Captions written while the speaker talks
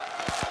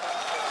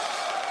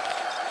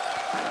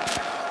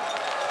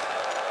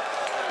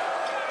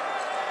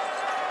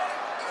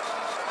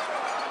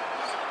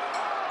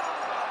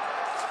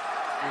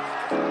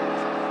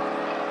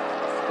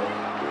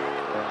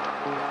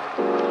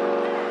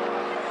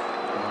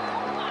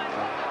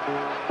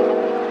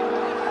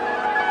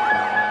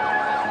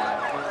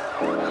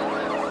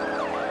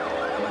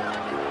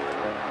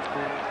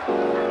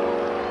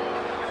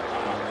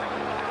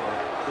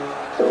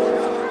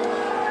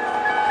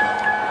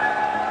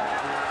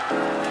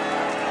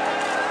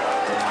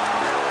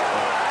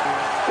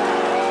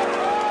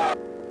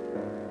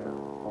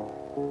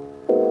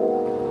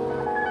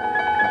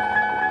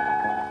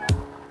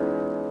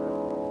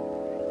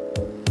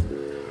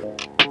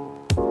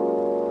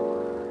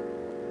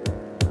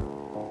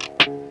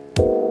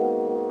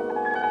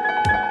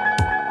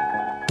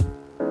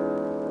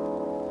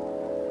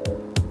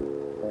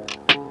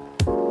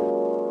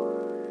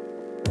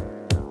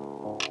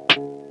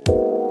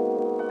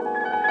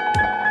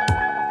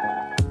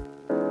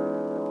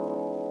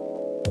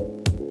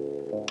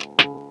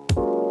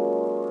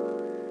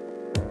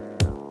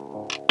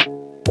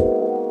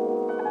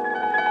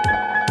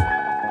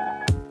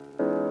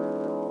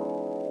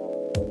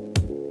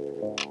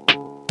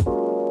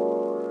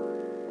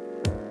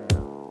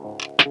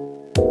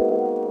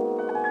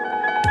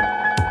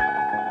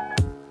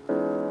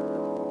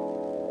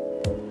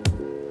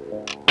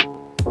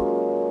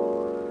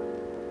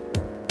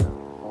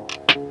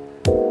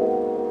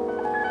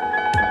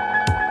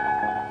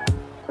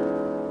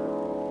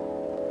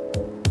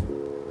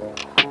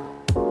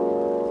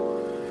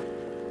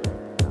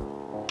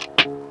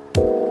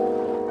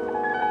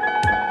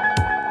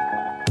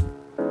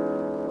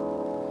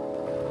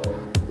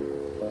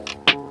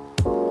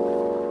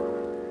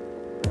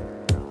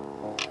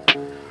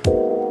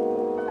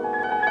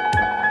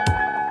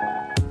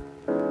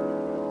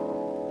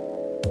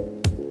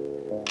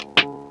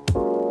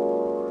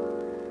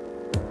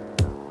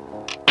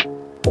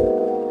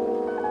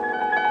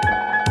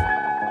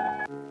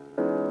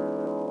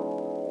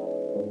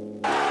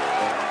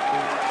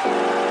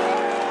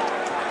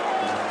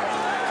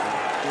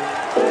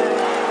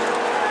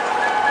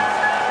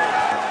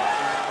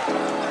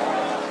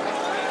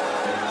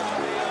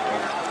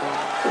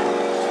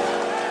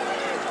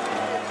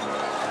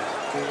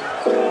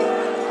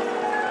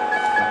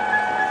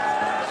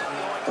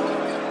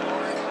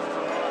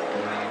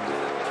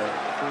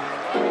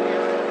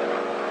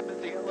That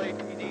the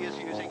LAPD is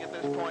using at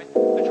this point.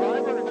 The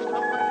driver is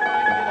somewhere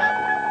trying to get up,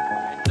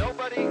 and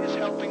nobody is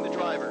helping the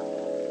driver.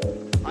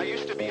 I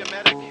used to be a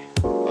medic.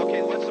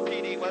 Okay, what's the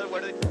PD? What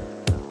are they?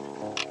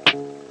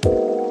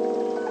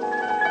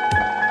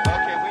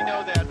 Okay, we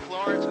know that.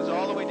 Florence is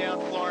all the way down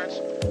Florence,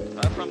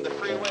 from the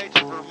freeway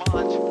to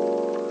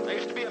Vermont. I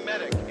used to be a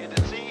medic, and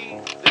to see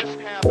this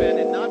happen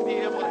and not be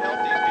able to help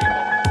these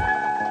people,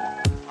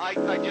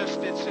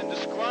 it's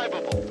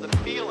indescribable. The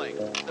feeling,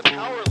 the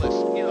powerless,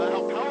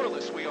 how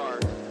powerless we are.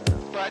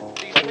 But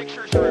these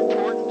pictures are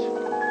important.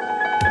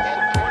 It's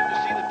important to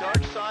see the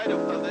dark side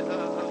of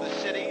the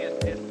city.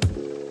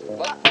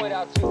 Let's point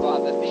out too,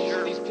 Bob, that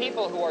these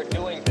people who are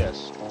doing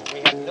this, we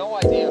have no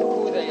idea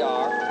who they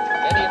are.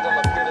 Many of them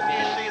appear to be...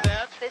 You see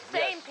that? The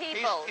same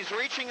people. He's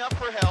reaching up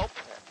for help,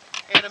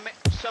 and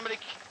somebody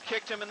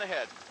kicked him in the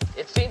head.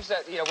 It seems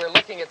that, we're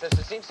looking at this,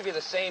 it seems to be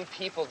the same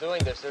people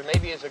doing this. There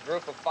maybe is a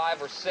group of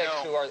 5 or 6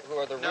 who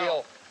are the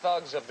real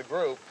thugs of the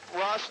group.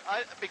 Ross,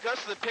 because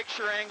of the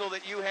picture angle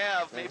that you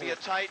have, maybe a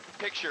tight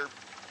picture,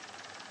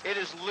 it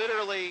is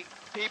literally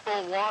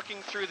people walking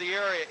through the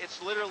area.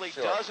 It's literally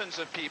dozens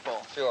of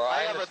people. Sure,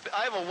 I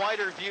have a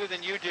wider view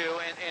than you do,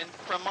 and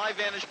from my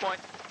vantage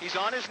point, he's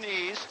on his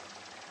knees,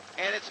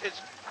 and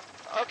it's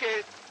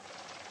okay,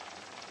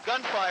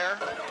 gunfire.